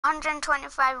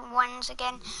125 wins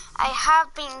again. I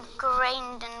have been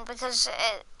grinding because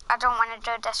I don't want to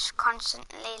do this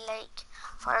constantly, like,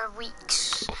 for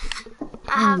weeks.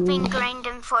 I have been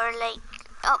grinding for, like,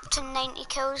 up to 90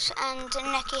 kills, and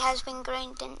Nikki has been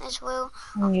grinding as well.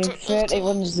 You're 30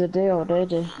 wins a day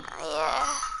already. Yeah.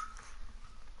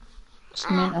 It's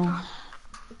mental.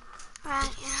 Right,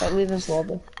 yeah. But leave this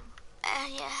lobby.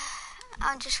 Yeah.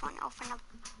 I just want to open up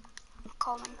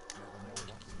common.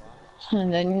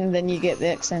 And then you get the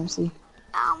XMC.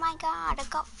 Oh my god, I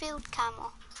got field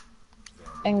camo.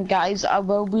 And guys, I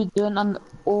will be doing an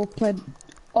open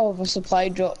of a supply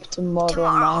drop tomorrow.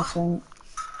 I think.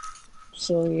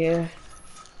 So yeah.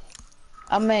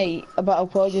 I may, but I'll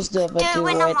probably just do a video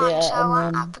when I'm on, so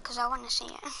and then... because I want to see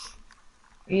it.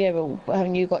 Yeah, but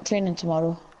haven't you got training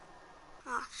tomorrow?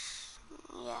 Oh,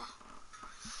 yeah.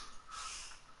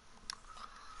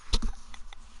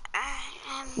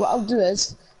 What I'll do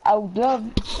is, I'll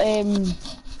do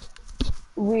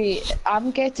wait,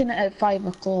 I'm getting it at 5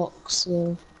 o'clock,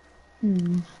 so...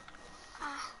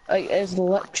 Like, it's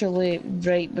literally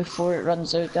right before it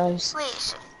runs out, guys.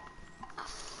 Wait.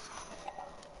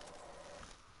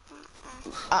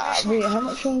 Wait, how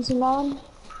much ones am I on?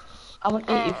 I'm on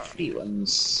 83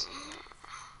 ones.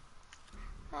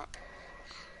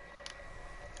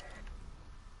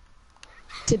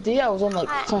 Today I was on like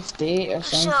 58 or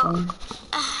something.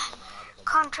 So,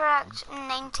 contract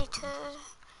 92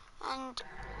 and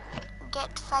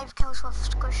get 5 kills with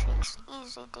score streaks.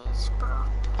 Easy days, bro.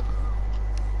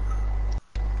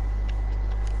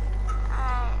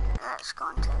 Alright, let's go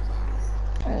into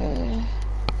the game.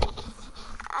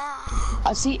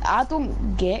 I see, I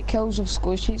don't get kills with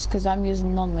score sheets because I'm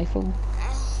using non-lethal.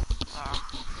 Yeah.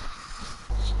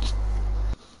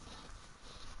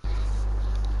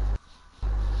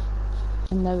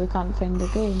 And now we can't find the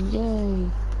game, yay.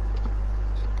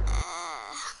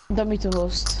 Dummy to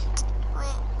host.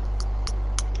 Wait.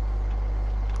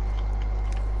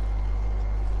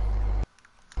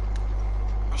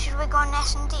 Should we go on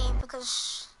S&D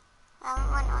because I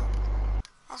haven't went on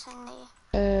S&D.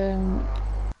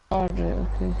 Alright,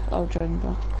 okay, I'll join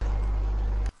back.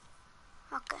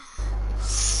 Okay.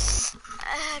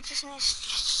 I just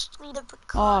need a big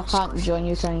Oh, I can't join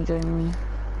you, can you join me?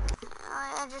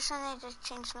 I just need to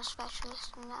change my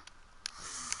specialist and that.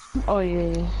 Oh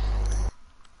yeah.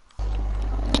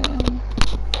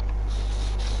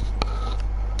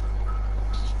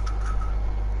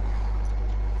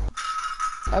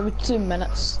 Every 2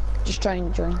 minutes, just try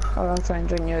and join, or I'll try and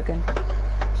join you again.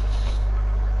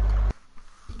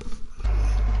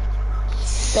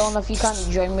 Dylan, if you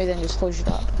can't join me, then just close your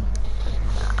tab.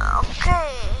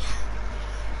 Okay.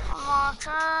 One more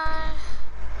try.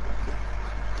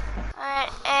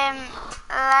 Alright,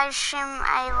 live stream,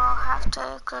 I will have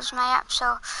to close my app,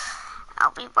 so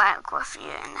I'll be back with you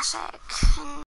in a sec.